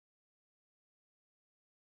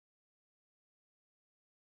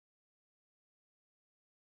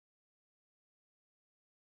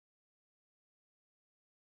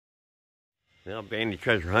Well, Vandy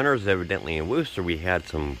Treasure Hunters, evidently in Worcester, we had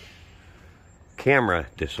some camera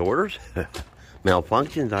disorders,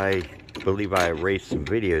 malfunctions. I believe I erased some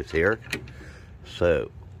videos here.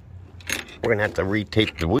 So, we're going to have to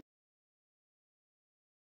retape the Worcester.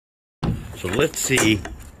 So, let's see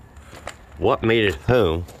what made it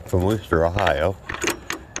home from Worcester, Ohio.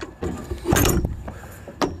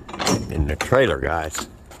 In the trailer, guys.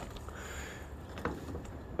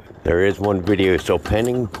 There is one video still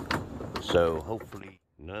pending. So hopefully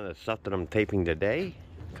none of the stuff that I'm taping today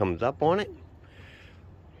comes up on it.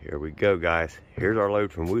 Here we go, guys. Here's our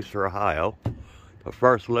load from Worcester, Ohio. The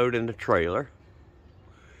first load in the trailer.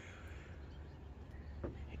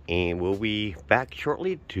 And we'll be back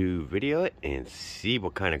shortly to video it and see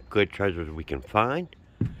what kind of good treasures we can find.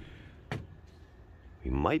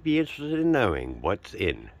 We might be interested in knowing what's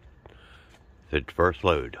in the first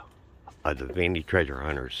load of the Vandy Treasure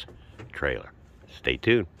Hunters trailer. Stay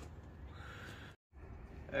tuned.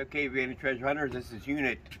 Okay, Vandy Treasure Hunters, this is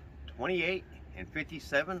unit 28 and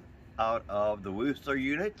 57 out of the Worcester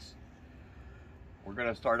units. We're going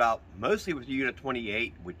to start out mostly with unit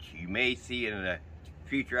 28, which you may see in a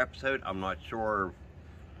future episode. I'm not sure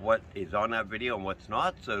what is on that video and what's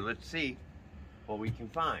not, so let's see what we can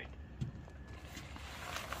find.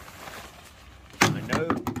 I know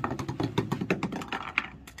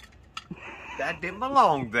that didn't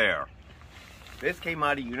belong there. This came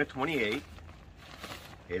out of unit 28.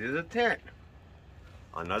 It is a tent.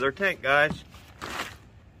 Another tent, guys.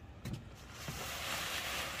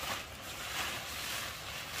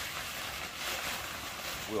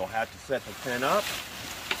 We'll have to set the tent up.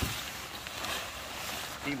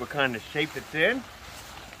 See what kind of shape it's in.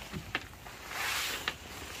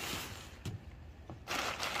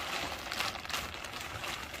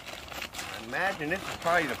 I imagine this is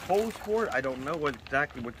probably the post for it. I don't know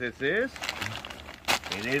exactly what this is.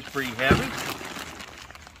 It is pretty heavy.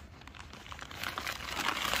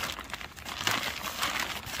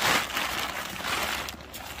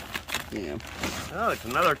 Yeah. Oh, it's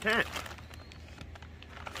another tent.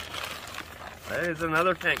 That is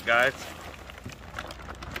another tent, guys.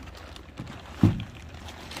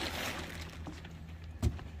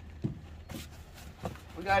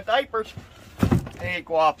 We got diapers. Hey,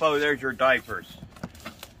 Guapo, there's your diapers.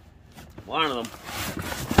 One of them.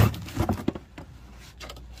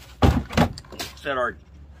 Set our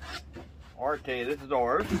RT, this is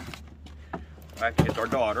ours. Actually, it's our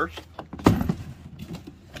daughter's.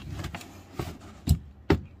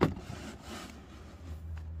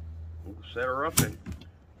 Set her up and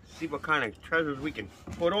see what kind of treasures we can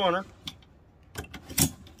put on her.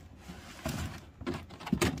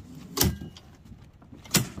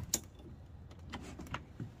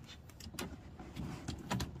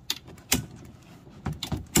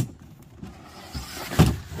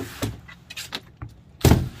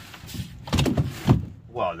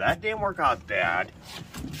 Well, that didn't work out bad.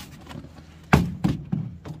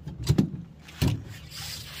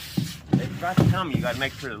 They forgot to tell me you gotta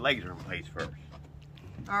make sure the legs are in place first.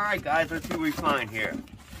 Alright guys, let's see what we find here.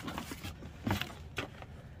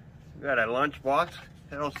 We got a lunchbox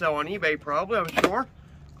that'll sell on eBay probably, I'm sure.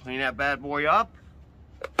 Clean that bad boy up.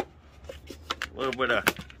 A little bit of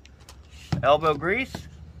elbow grease.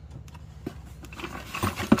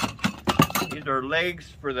 These are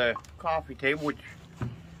legs for the coffee table, which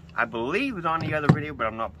I believe was on the other video, but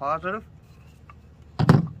I'm not positive.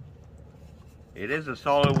 It is a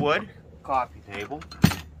solid wood coffee table.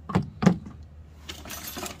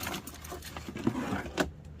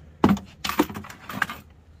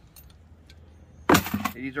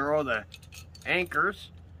 These are all the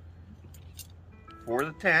anchors for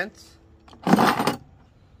the tents.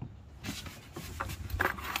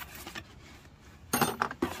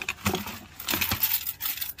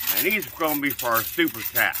 And these are going to be for our super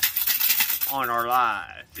cats on our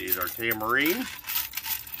lives. These are tamarines.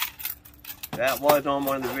 That was on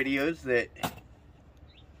one of the videos that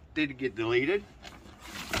did get deleted.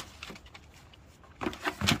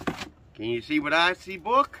 Can you see what I see,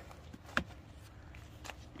 book?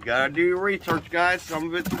 You gotta do your research, guys. Some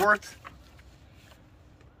of it's worth.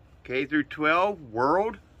 K through 12,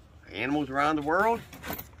 world, animals around the world.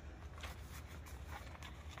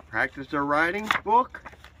 Practice their writing book.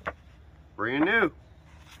 Brand new.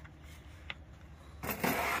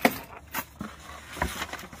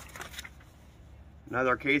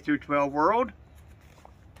 Another K through 12 world.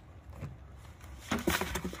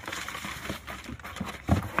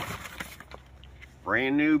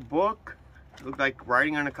 Brand new book. Looks like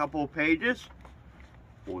writing on a couple of pages.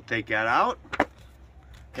 We'll take that out.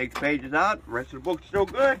 Take the pages out. The rest of the book's still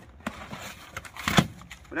good.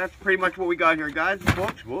 But that's pretty much what we got here, guys. The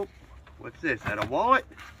books. We'll What's this? Is that a wallet?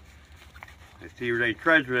 Let's see if there's any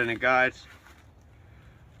treasure in it, guys.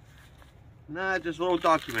 Nah, just a little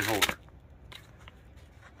document holder.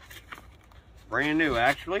 Brand new,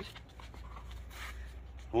 actually.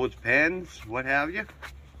 Holds pens, what have you.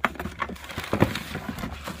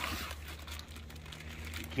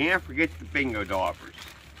 You can't forget the bingo doffers.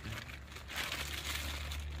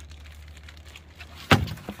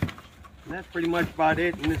 And that's pretty much about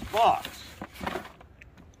it in this box.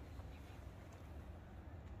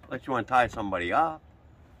 Unless you want to tie somebody up.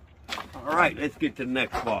 All right, let's get to the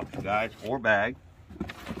next box, guys, or bag.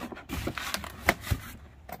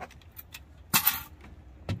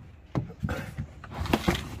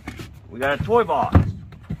 We got a toy box.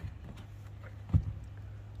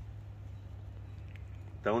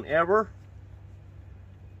 Don't ever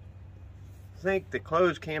think the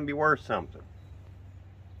clothes can be worth something.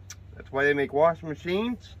 That's why they make washing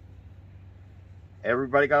machines.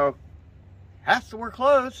 Everybody has to wear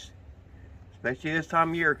clothes, especially this time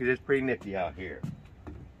of year because it's pretty nifty out here.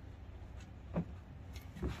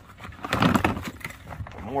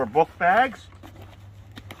 More book bags.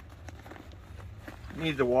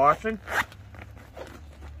 Needs a washing.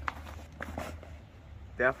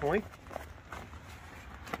 Definitely.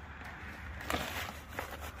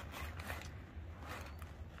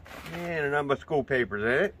 And a number of school papers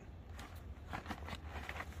in it.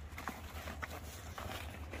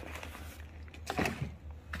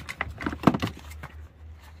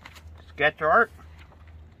 Sketch art.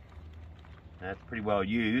 That's pretty well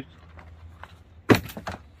used.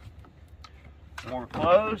 More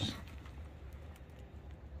clothes.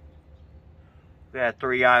 We got a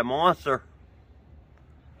 3-eye monster.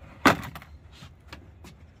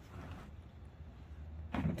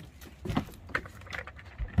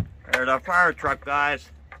 There's our fire truck,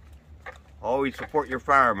 guys. Always support your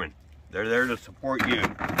firemen. They're there to support you.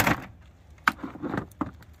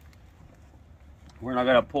 We're not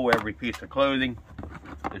going to pull every piece of clothing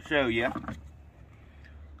to show you.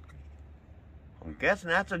 I'm guessing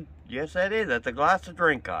that's a, yes that is, that's a glass of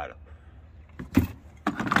drink item.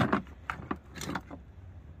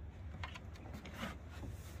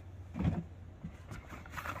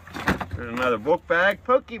 There's another book bag,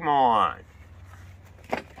 Pokemon.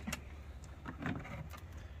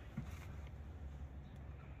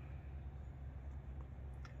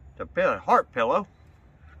 It's a heart pillow.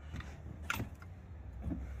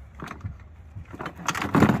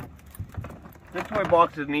 This toy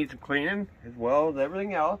boxes need some cleaning as well as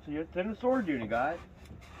everything else. It's in the storage unit, guys.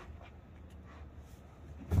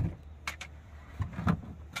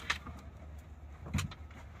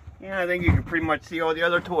 Yeah, I think you can pretty much see all the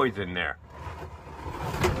other toys in there.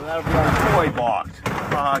 So that'll be our toy box.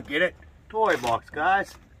 Get it? Toy box,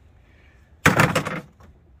 guys.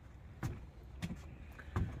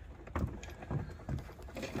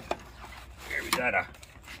 Here we got a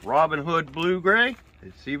Robin Hood Blue-Gray.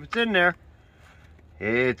 Let's see if it's in there.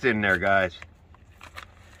 It's in there, guys.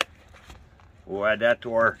 We'll add that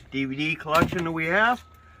to our DVD collection that we have.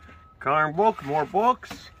 Coloring book, more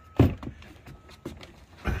books.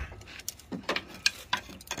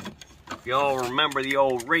 If y'all remember the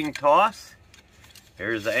old ring toss,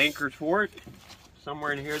 there's the anchors for it.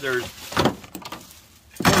 Somewhere in here there's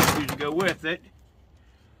horseshoes to go with it.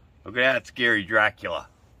 Look at that scary Dracula.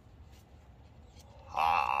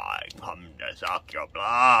 I come to suck your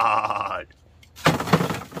blood.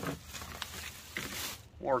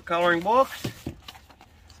 More coloring books.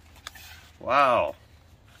 Wow.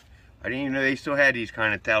 I didn't even know they still had these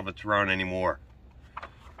kind of tablets around anymore.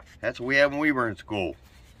 That's what we had when we were in school.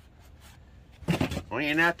 Well, you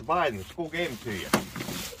didn't have to buy them. The school gave them to you.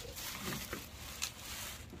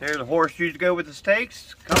 There's the horseshoes to go with the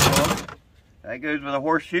stakes. A couple of them. That goes with the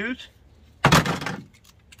horseshoes.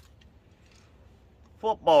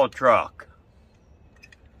 Football truck.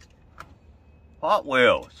 Hot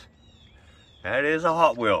Wheels. That is a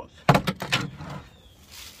Hot Wheels.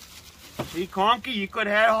 See, Conky, you could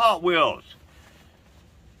have had Hot Wheels.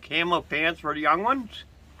 Camo pants for the young ones.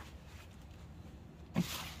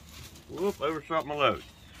 Whoop, overshot my load.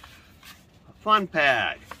 A fun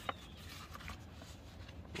pad.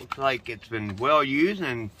 Looks like it's been well used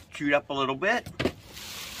and chewed up a little bit.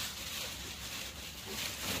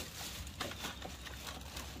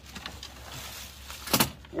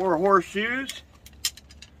 More horseshoes.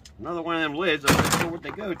 Another one of them lids. I'm not sure what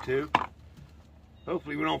they go to.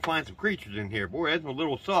 Hopefully we don't find some creatures in here. Boy, that's my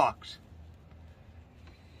little socks.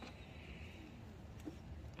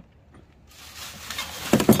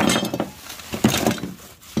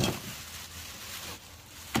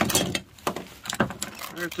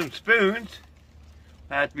 There's some spoons.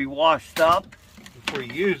 They have to be washed up before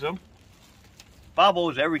you use them.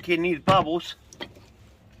 Bubbles, every kid needs bubbles.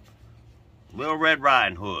 Little Red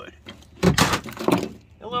Riding Hood.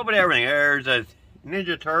 A little bit of everything. There's a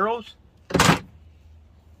Ninja Turtles.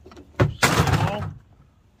 Small.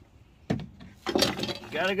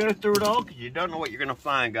 You gotta go through it all because you don't know what you're gonna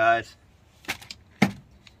find, guys.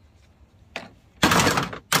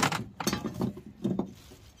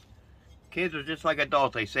 Kids are just like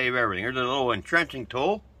adults, they save everything. Here's a little entrenching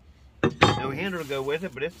tool. No handle to go with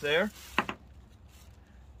it, but it's there.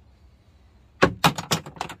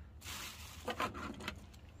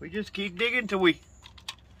 We just keep digging till we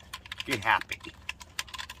get happy.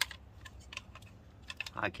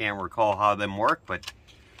 I can't recall how them work, but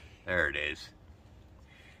there it is.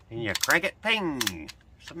 And you crank it, ping!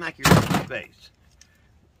 Smack your face.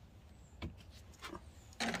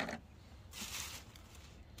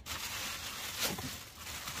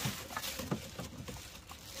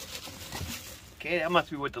 Okay, that must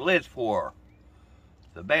be what the lid's for.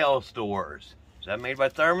 The Bale Stores. Is that made by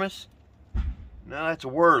Thermos? No, that's a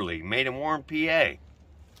Whirly, made in Warren, PA.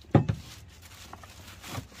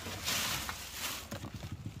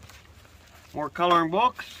 More coloring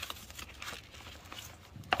books.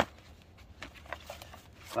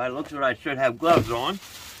 By the looks of it, I should have gloves on.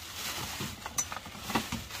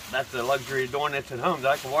 That's the luxury of doing this at home,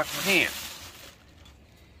 that I can wash my hands.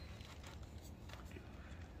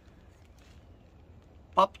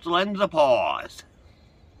 Pups Lends a Paws.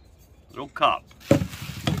 Little cup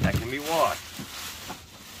that can be washed.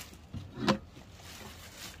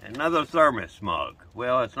 Another Thermos mug.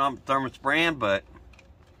 Well, it's not Thermos brand, but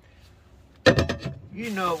you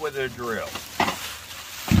know with a drill.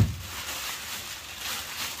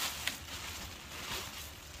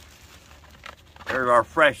 There's our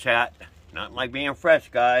fresh hat. Nothing like being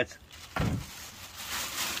fresh, guys.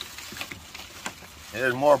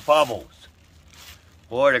 There's more bubbles.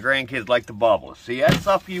 Boy, the grandkids like the bubbles. See, that's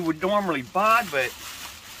stuff you would normally buy, but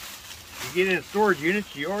you get in storage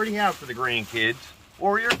units you already have for the grandkids.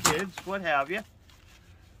 Or your kids, what have you.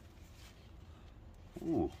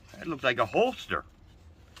 Ooh, that looks like a holster.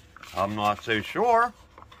 I'm not so sure,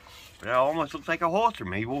 but it almost looks like a holster.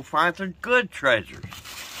 Maybe we'll find some good treasures.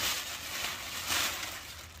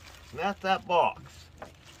 And that's that box.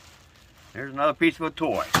 There's another piece of a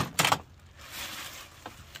toy.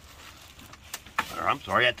 Or, I'm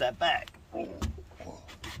sorry, that's that bag. Oh.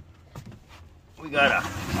 We got a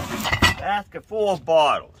basket full of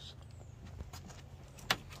bottles.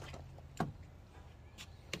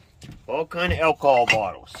 All kind of alcohol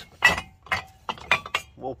bottles.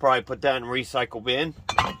 We'll probably put that in the recycle bin.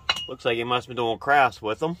 Looks like he must have been doing crafts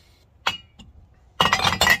with them.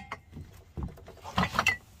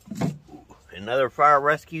 Another fire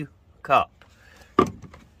rescue cup.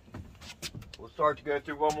 We'll start to go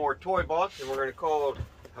through one more toy box and we're going to call it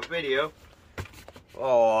a video.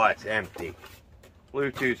 Oh, it's empty.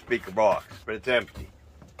 Bluetooth speaker box, but it's empty.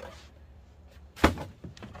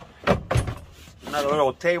 Another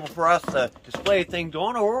little table for us to display things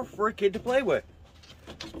on or for a kid to play with.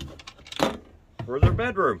 For their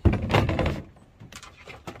bedroom.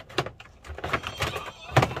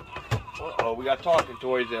 Uh-oh, we got talking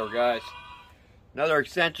toys there, guys. Another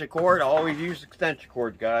extension cord. I always use extension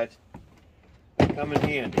cords, guys. They come in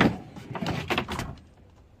handy.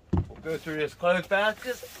 We'll go through this clothes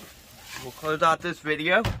basket. We'll close out this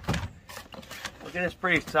video. Look at this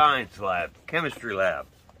pretty science lab, chemistry lab,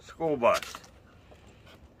 school bus.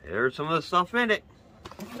 There's some of the stuff in it.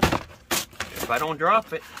 If I don't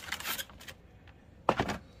drop it.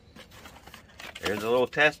 There's the little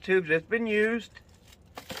test tubes that's been used.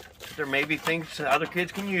 There may be things other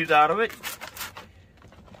kids can use out of it.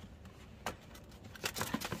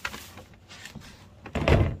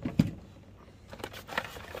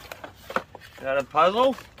 Got a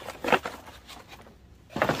puzzle.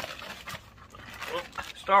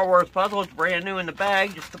 Star Wars puzzle. It's brand new in the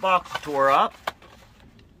bag. Just the box tore up.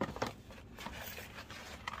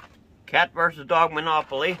 Cat versus Dog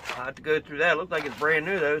Monopoly. I have to go through that. It looks like it's brand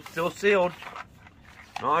new though. It's still sealed.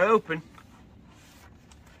 Not open.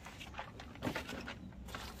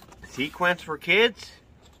 Sequence for kids.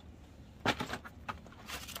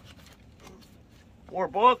 More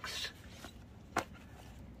books.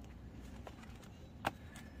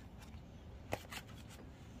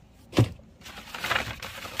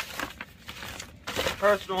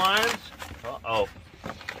 Personal lines. Uh-oh.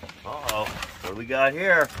 Uh-oh. What do we got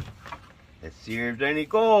here? Let's see if there's any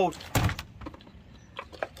gold.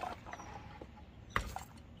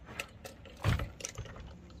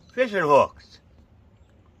 Fishing hooks.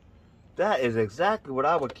 That is exactly what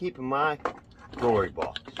I would keep in my jewelry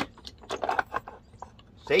box.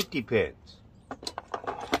 Safety pins.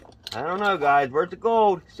 I don't know, guys. Where's the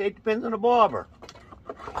gold? Say it depends on the bobber.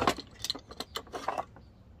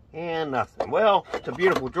 And nothing. Well, it's a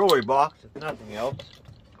beautiful jewelry box, if nothing else.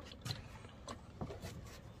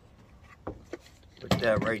 Put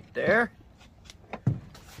that right there.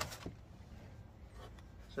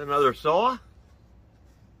 It's another saw.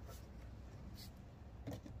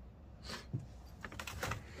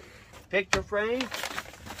 Picture frame.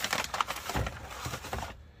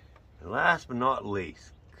 And last but not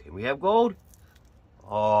least, can we have gold?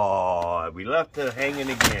 Oh, we left it hanging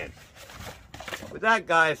again. With that,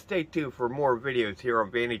 guys, stay tuned for more videos here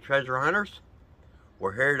on Vandy Treasure Hunters.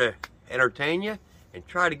 We're here to entertain you and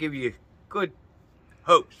try to give you good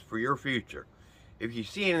hopes for your future. If you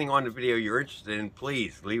see anything on the video you're interested in,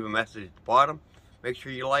 please leave a message at the bottom. Make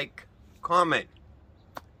sure you like, comment.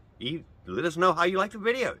 Let us know how you like the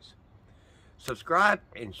videos. Subscribe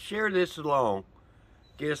and share this along.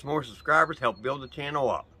 Get us more subscribers, help build the channel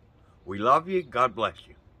up. We love you. God bless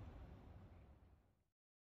you.